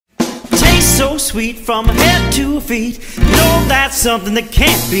so sweet from her head to her feet. No, that's something that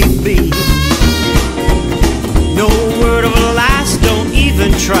can't be beat. No word of a lie, so don't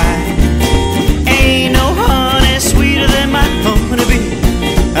even try. Ain't no honey sweeter than my honeybee.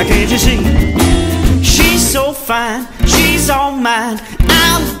 Can't you see? She's so fine, she's all mine.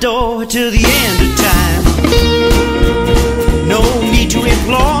 I'll adore her till the end of time. No need to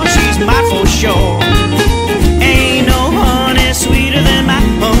implore, she's mine for sure. Ain't no honey sweeter than my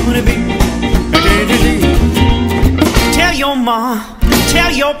honeybee. Can't you see? Tell your ma,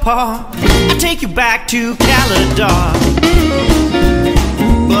 tell your pa, I'll take you back to Calydar.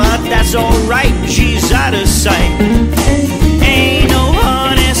 But that's alright, she's out of sight. Ain't no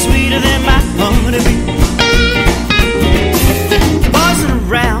honey sweeter than my honeybee. Buzzing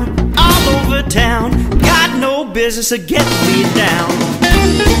around all over town, got no business of getting me down.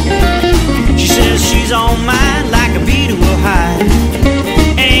 She says she's all mine like a bee to a hive.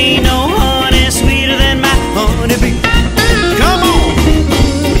 Ain't no honey sweeter than my honeybee. Come on!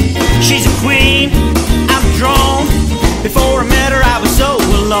 She's a queen, I'm drawn. Before I met her I was so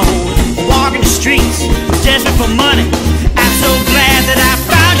alone, walking the streets, desperate for money. I'm so glad that I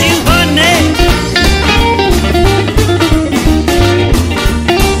found you, honey.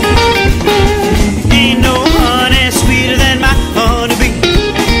 Ain't no honey sweeter than my honeybee.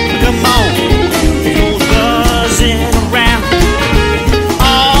 Come on, it goes buzzing around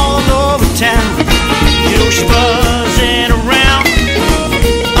all over town. You know she's buzzing around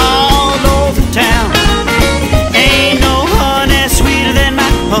all over town. Ain't no honey sweeter than my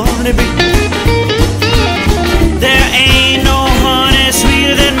honeybee. There ain't no honey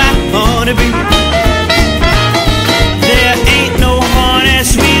sweeter than my honeybee. There ain't no honey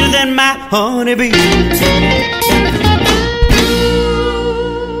sweeter than my honeybee.